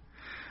position.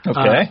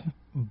 Okay.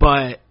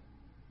 But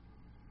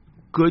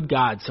good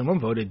God, someone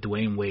voted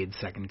Dwayne Wade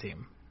second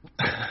team.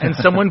 And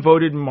someone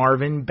voted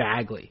Marvin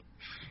Bagley.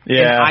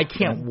 Yeah. And I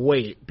can't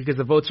wait, because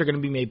the votes are going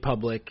to be made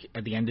public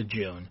at the end of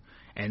June.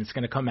 And it's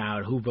going to come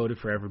out who voted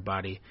for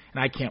everybody.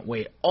 And I can't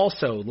wait.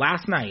 Also,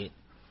 last night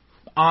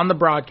on the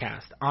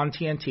broadcast on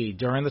TNT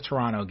during the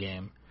Toronto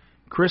game,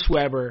 Chris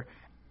Webber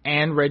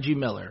and Reggie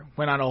Miller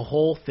went on a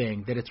whole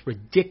thing that it's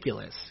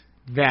ridiculous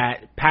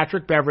that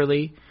Patrick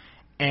Beverley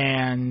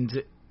and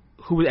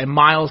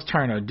Miles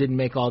Turner didn't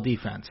make all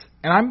defense.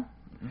 And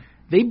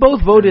they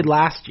both voted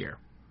last year.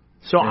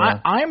 So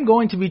I'm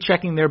going to be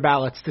checking their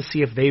ballots to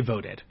see if they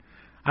voted.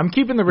 I'm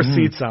keeping the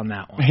receipts on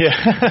that one.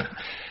 Yeah.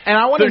 And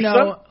I want to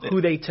know who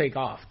they take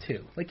off,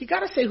 too. Like, you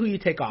got to say who you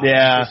take off.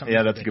 Yeah, that's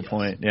ridiculous. A good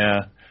point.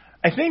 Yeah.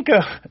 I think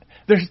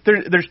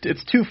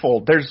it's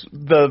twofold. There's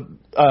the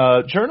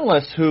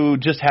journalists who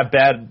just have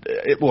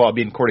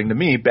according to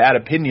me, bad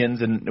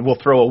opinions, and will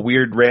throw a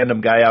weird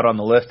random guy out on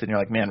the list, and you're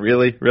like, man,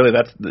 really,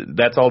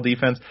 that's all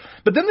defense.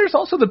 But then there's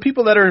also the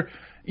people that are.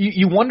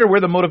 You wonder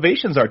where the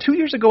motivations are. 2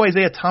 years ago,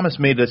 Isaiah Thomas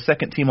made a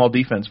second team all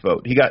defense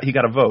vote. He got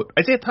a vote.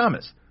 Isaiah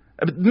Thomas,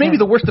 maybe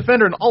the worst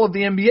defender in all of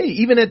the NBA,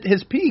 even at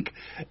his peak.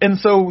 And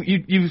so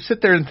you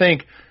sit there and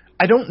think,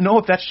 I don't know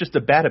if that's just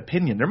a bad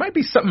opinion. There might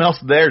be something else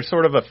there,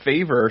 sort of a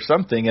favor or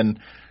something, and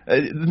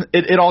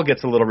it all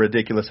gets a little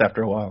ridiculous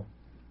after a while.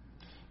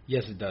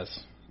 Yes, it does.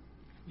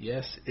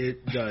 Yes,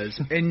 it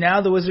does. And now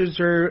the Wizards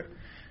are.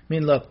 I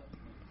mean, look,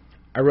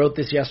 I wrote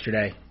this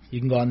yesterday. You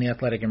can go on The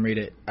Athletic and read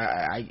it.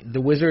 The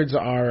Wizards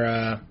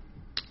are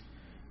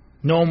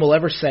no one will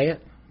ever say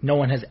it. No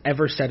one has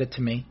ever said it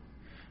to me.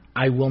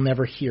 I will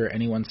never hear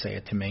anyone say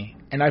it to me.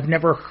 And I've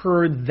never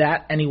heard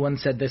that anyone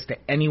said this to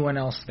anyone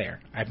else there.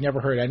 I've never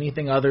heard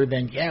anything other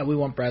than, we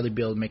want Bradley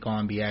Beal to make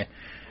All-NBA.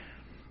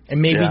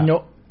 And maybe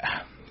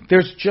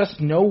there's just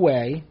no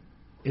way,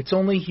 it's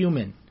only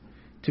human,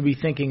 to be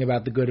thinking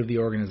about the good of the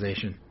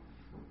organization.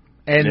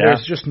 And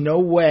there's just no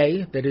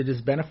way that it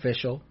is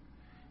beneficial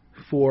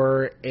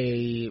for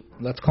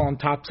let's call him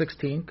top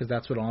 16, because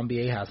that's what All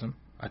NBA has him,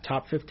 a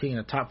top 15,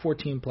 a top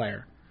 14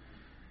 player,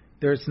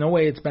 there's no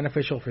way it's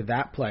beneficial for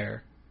that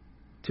player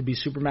to be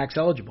Supermax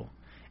eligible.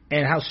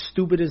 And how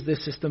stupid is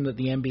this system that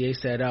the NBA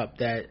set up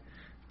that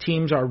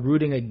teams are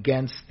rooting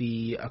against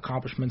the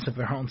accomplishments of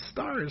their own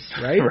stars,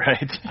 right?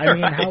 Right. I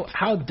mean,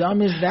 how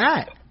dumb is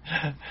that?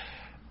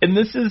 And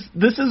this is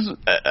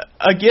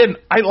again,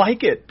 I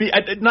like it.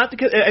 Not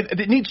because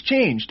it needs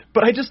changed,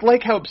 but I just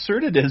like how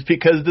absurd it is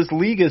because this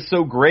league is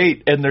so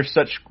great and there's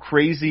such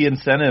crazy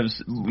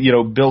incentives,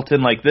 built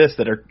in like this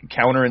that are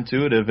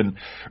counterintuitive. And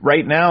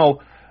right now,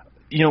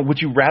 would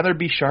you rather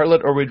be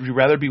Charlotte or would you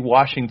rather be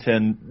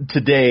Washington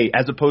today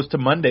as opposed to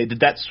Monday? Did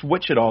that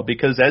switch at all?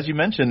 Because as you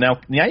mentioned, now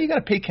you got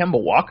to pay Kemba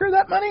Walker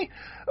that money,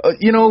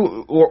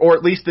 or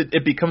at least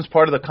it becomes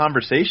part of the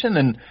conversation.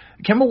 And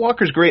Kemba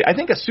Walker's great. I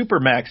think a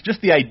Supermax, just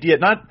the idea,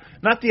 not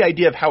the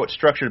idea of how it's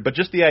structured, but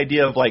just the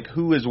idea of like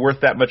who is worth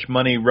that much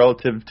money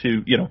relative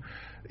to,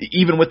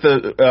 even with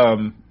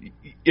the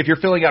if you're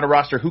filling out a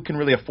roster, who can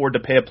really afford to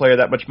pay a player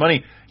that much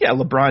money? Yeah,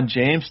 LeBron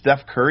James,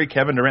 Steph Curry,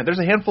 Kevin Durant. There's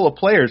a handful of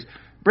players.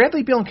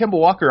 Bradley Beal and Kemba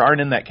Walker aren't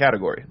in that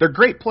category. They're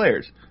great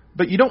players,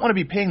 but you don't want to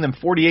be paying them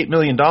 $48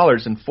 million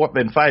in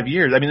 5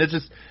 years. I mean, it's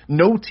just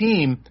no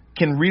team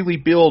can really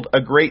build a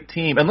great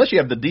team unless you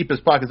have the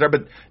deepest pockets there,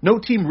 but no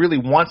team really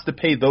wants to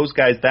pay those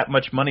guys that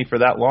much money for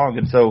that long.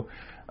 And so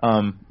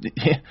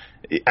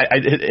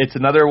it's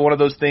another one of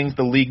those things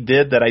the league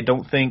did that I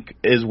don't think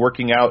is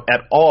working out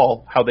at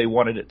all how they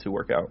wanted it to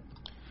work out.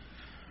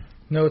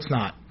 No, it's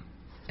not.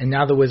 And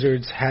now the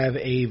Wizards have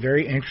a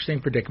very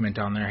interesting predicament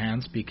on their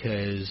hands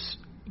because,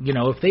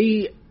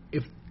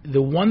 if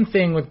the one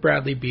thing with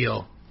Bradley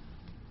Beal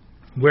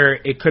where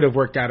it could have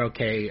worked out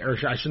okay, or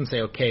I shouldn't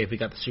say okay if he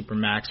got the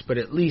Supermax, but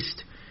at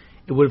least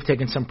it would have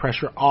taken some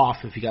pressure off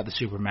if he got the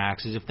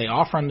Supermax, is if they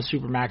offer him the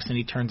Supermax and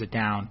he turns it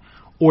down,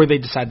 or they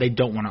decide they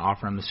don't want to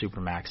offer him the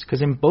Supermax.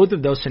 Because in both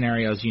of those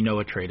scenarios,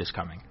 a trade is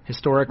coming.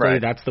 Historically,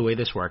 right. That's the way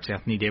this works.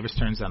 Anthony Davis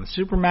turns down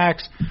the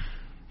Supermax,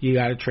 you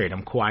got to trade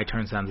him. Kawhi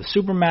turns down the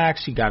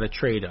Supermax, you got to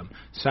trade him.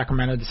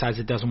 Sacramento decides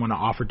it doesn't want to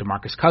offer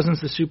DeMarcus Cousins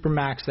the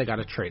Supermax, they got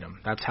to trade him.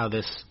 That's how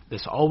this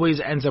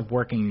always ends up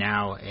working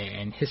now,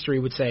 and history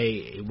would say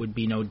it would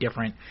be no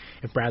different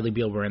if Bradley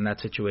Beal were in that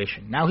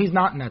situation. Now he's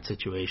not in that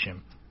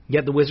situation,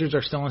 yet the Wizards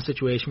are still in a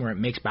situation where it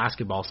makes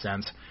basketball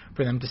sense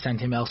for them to send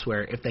him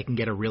elsewhere if they can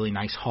get a really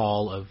nice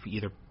haul of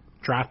either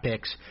draft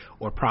picks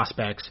or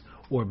prospects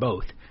or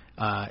both,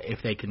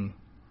 if they can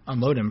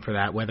unload him for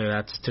that, whether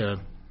that's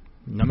to...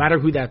 no matter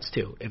who that's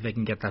to, if they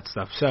can get that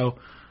stuff. So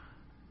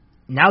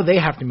now they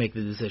have to make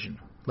the decision.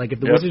 Like,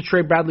 if the Wizards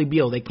trade Bradley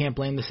Beal, they can't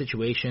blame the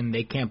situation.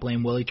 They can't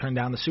blame Willie turned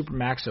down the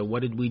Supermax, so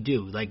what did we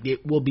do? Like,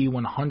 it will be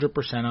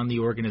 100% on the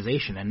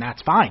organization, and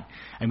that's fine.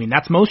 I mean,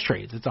 that's most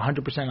trades. It's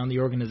 100% on the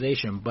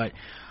organization. But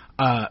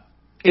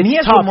and he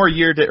has one more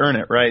year to earn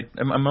it, right?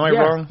 Am I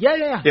wrong?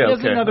 Yeah. He has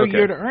another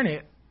year to earn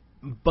it,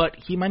 but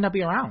he might not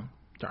be around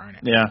to earn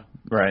it. Yeah,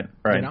 right.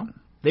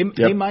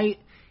 They might...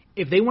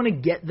 If they want to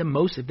get the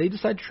most, if they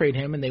decide to trade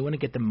him and they want to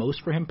get the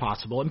most for him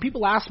possible, and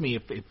people ask me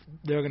if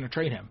they're going to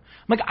trade him,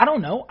 I'm like, I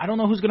don't know. I don't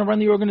know who's going to run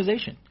the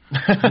organization.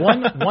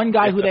 One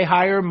guy who they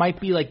hire might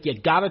be like, you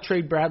got to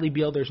trade Bradley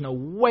Beal. There's no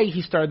way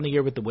he's starting the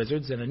year with the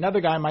Wizards. And another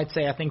guy might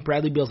say, I think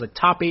Bradley Beal's a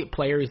top 8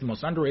 player. He's the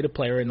most underrated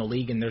player in the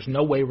league, and there's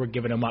no way we're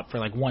giving him up for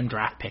like one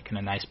draft pick and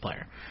a nice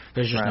player.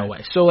 There's just no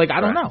way. So, like, I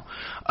don't know.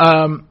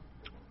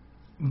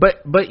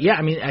 But yeah,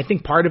 I mean, I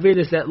think part of it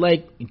is that,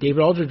 like,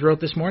 David Aldridge wrote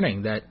this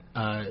morning that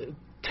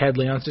Ted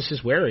Leonsis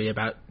is wary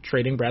about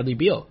trading Bradley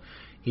Beal.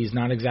 He's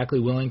not exactly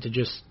willing to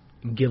just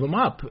give him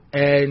up.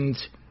 And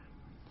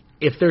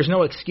if there's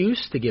no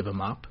excuse to give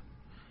him up,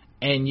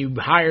 and you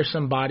hire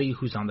somebody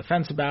who's on the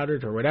fence about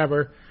it or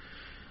whatever,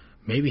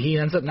 maybe he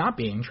ends up not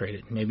being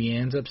traded. Maybe he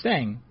ends up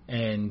staying,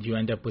 and you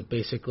end up with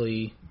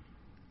basically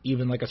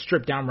even like a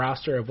stripped-down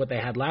roster of what they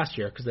had last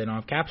year because they don't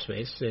have cap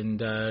space.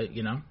 And,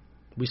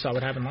 we saw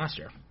what happened last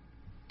year.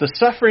 The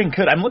suffering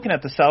could, I'm looking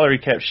at the salary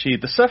cap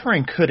sheet, the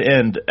suffering could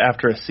end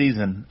after a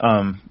season.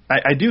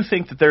 I do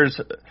think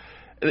that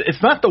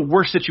it's not the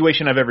worst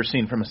situation I've ever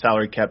seen from a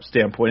salary cap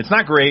standpoint. It's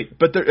not great,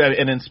 but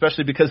and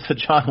especially because the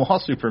John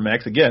Wall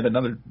Supermax, again,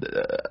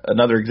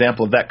 another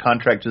example of that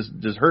contract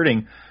just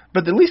hurting.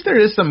 But at least there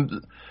is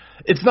some,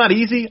 it's not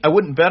easy. I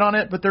wouldn't bet on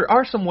it, but there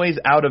are some ways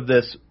out of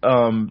this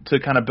to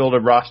kind of build a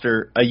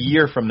roster a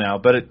year from now.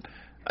 But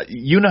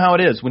you know how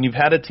it is when you've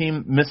had a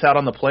team miss out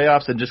on the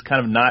playoffs and just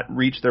kind of not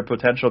reach their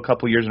potential a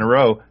couple years in a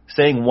row.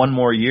 Saying one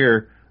more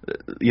year,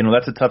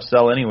 that's a tough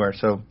sell anywhere.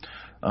 So,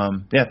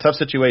 tough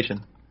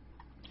situation.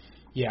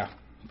 Yeah,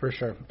 for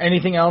sure.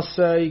 Anything else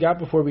you got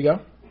before we go?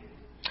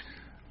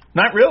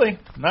 Not really.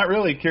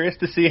 Curious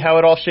to see how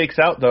it all shakes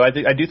out, though. I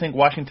do think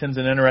Washington's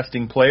an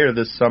interesting player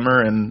this summer,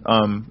 and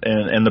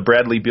the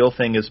Bradley Beal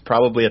thing is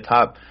probably a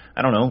top,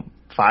 I don't know,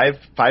 five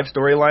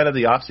storyline of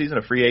the offseason,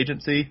 a free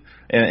agency,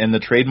 and the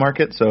trade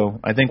market. So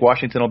I think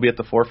Washington will be at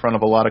the forefront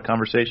of a lot of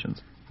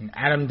conversations. And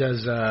Adam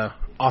does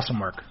awesome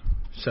work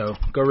So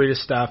go read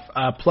his stuff.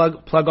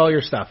 Plug all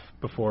your stuff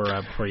before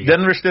you go.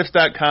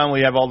 DenverStiffs.com.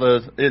 We have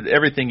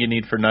everything you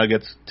need for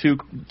Nuggets. Two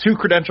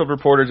credentialed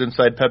reporters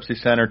inside Pepsi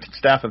Center,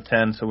 staff of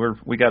 10. So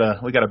we got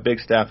a big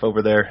staff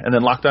over there. And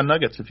then Locked On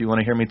Nuggets if you want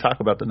to hear me talk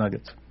about the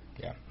Nuggets.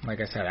 Yeah, like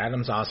I said,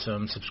 Adam's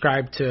awesome.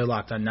 Subscribe to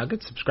Locked On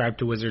Nuggets. Subscribe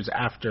to Wizards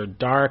After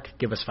Dark.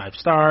 Give us 5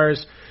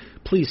 stars.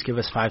 Please give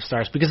us 5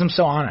 stars because I'm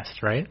so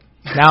honest, right?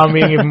 Now I'm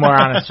being even more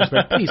honest. Just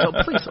like, please,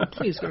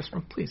 give us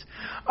one, please.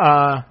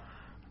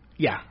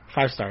 Yeah,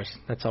 5 stars.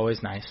 That's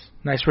always nice.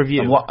 Nice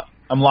review.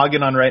 I'm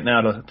logging on right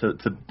now to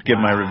give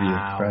my review.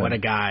 Wow, right. What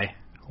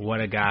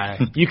a guy.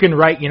 You can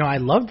write, I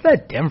loved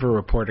that Denver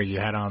reporter you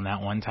had on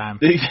that one time.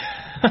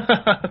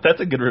 That's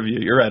a good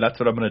review. You're right. That's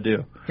what I'm going to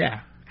do. Yeah.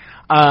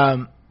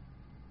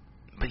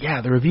 But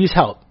yeah, the reviews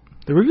help.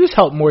 The reviews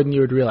help more than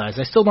you would realize.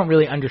 I still don't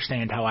really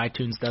understand how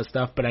iTunes does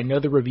stuff, but I know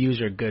the reviews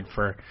are good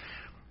for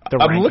the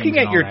rankings. I'm looking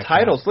at your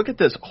titles. Stuff. Look at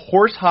this.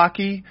 Horse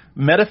hockey,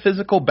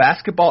 metaphysical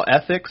basketball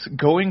ethics,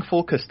 going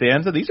full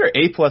Costanza. These are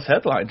A+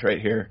 headlines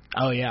right here.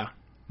 Oh, yeah.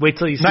 Wait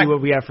till you see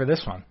what we have for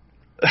this one.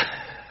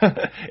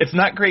 It's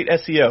not great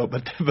SEO,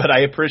 but I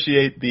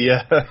appreciate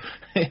the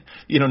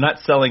not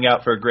selling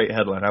out for a great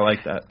headline. I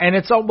like that. And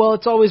it's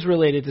always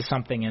related to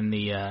something in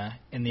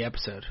the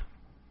episode.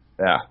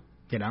 Yeah.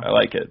 I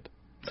like it.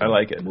 So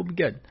we'll be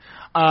good.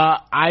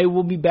 I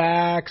will be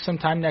back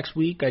sometime next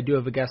week. I do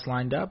have a guest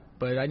lined up,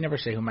 but I never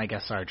say who my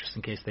guests are just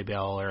in case they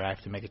bail or I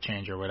have to make a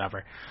change or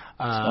whatever.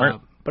 Smart.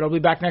 But I'll be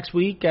back next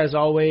week as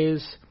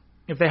always.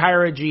 If they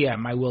hire a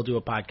GM, I will do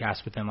a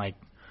podcast within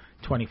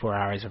 24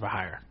 hours of a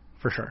hire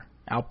for sure.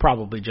 I'll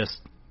probably just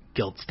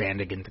guilt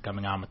Standig into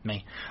coming on with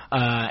me.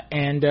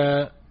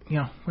 Whenever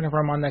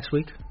I'm on next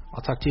week,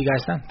 I'll talk to you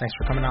guys then. Thanks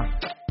for coming on.